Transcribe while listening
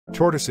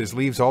Tortoises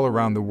live all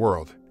around the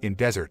world, in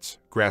deserts,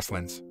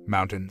 grasslands,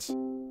 mountains,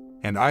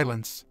 and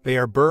islands. They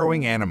are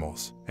burrowing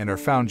animals, and are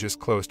found just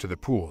close to the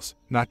pools,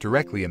 not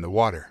directly in the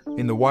water.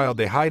 In the wild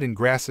they hide in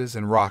grasses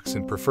and rocks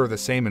and prefer the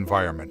same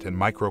environment and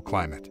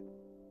microclimate.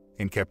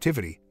 In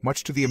captivity,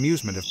 much to the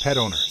amusement of pet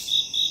owners,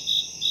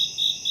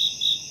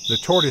 the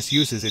tortoise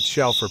uses its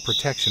shell for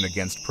protection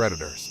against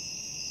predators.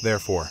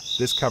 Therefore,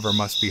 this cover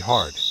must be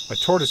hard. A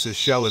tortoise's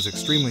shell is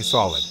extremely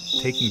solid,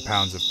 taking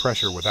pounds of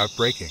pressure without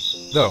breaking,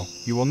 though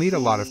you will need a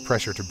lot of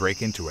pressure to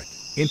break into it.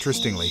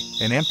 Interestingly,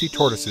 an empty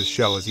tortoise's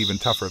shell is even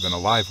tougher than a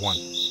live one.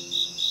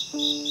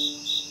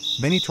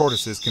 Many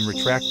tortoises can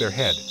retract their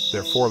head,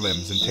 their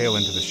forelimbs and tail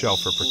into the shell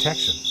for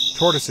protection.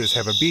 Tortoises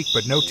have a beak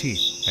but no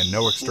teeth, and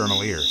no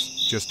external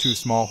ears, just two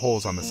small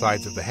holes on the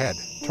sides of the head.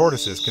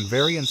 Tortoises can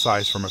vary in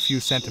size from a few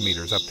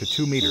centimeters up to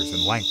 2 meters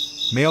in length.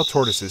 Male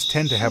tortoises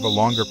tend to have a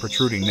longer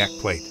protruding neck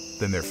plate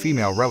than their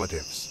female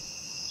relatives.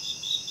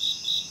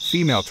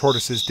 Female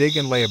tortoises dig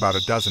and lay about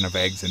a dozen of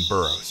eggs in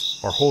burrows,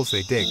 or holes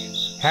they dig.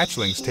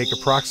 Hatchlings take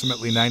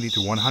approximately 90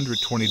 to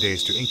 120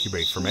 days to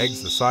incubate from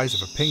eggs the size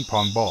of a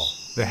ping-pong ball.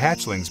 The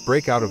hatchlings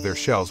break out of their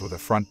shells with a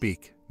front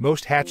beak.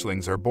 Most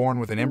hatchlings are born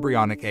with an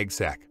embryonic egg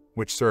sac,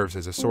 which serves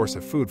as a source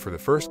of food for the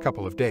first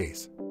couple of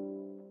days.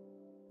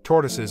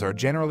 Tortoises are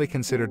generally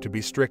considered to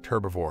be strict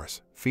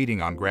herbivores,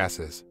 feeding on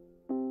grasses,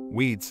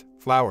 weeds,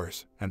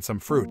 flowers, and some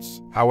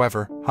fruits.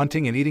 However,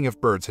 hunting and eating of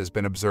birds has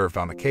been observed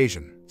on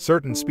occasion.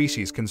 Certain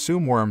species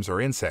consume worms or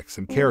insects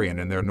and carrion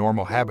in their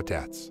normal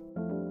habitats.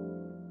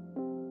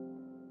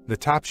 The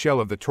top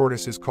shell of the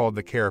tortoise is called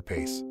the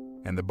carapace,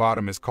 and the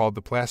bottom is called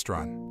the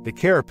plastron. The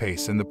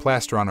carapace and the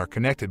plastron are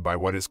connected by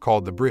what is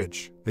called the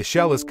bridge. The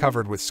shell is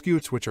covered with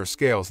scutes, which are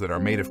scales that are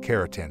made of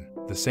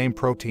keratin, the same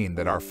protein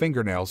that our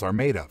fingernails are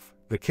made of.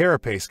 The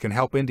carapace can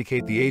help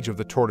indicate the age of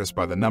the tortoise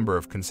by the number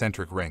of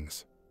concentric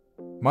rings.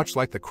 Much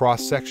like the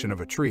cross-section of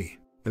a tree,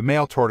 the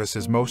male tortoise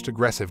is most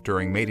aggressive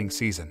during mating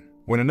season.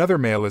 When another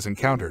male is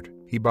encountered,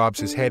 he bobs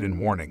his head in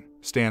warning,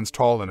 stands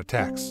tall and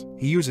attacks.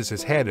 He uses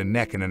his head and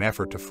neck in an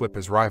effort to flip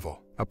his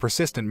rival. A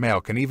persistent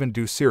male can even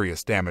do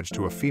serious damage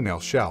to a female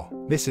shell.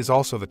 This is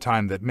also the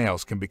time that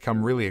males can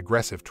become really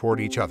aggressive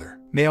toward each other.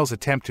 Males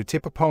attempt to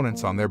tip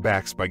opponents on their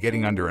backs by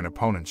getting under an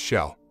opponent's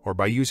shell, or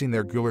by using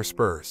their gular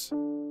spurs.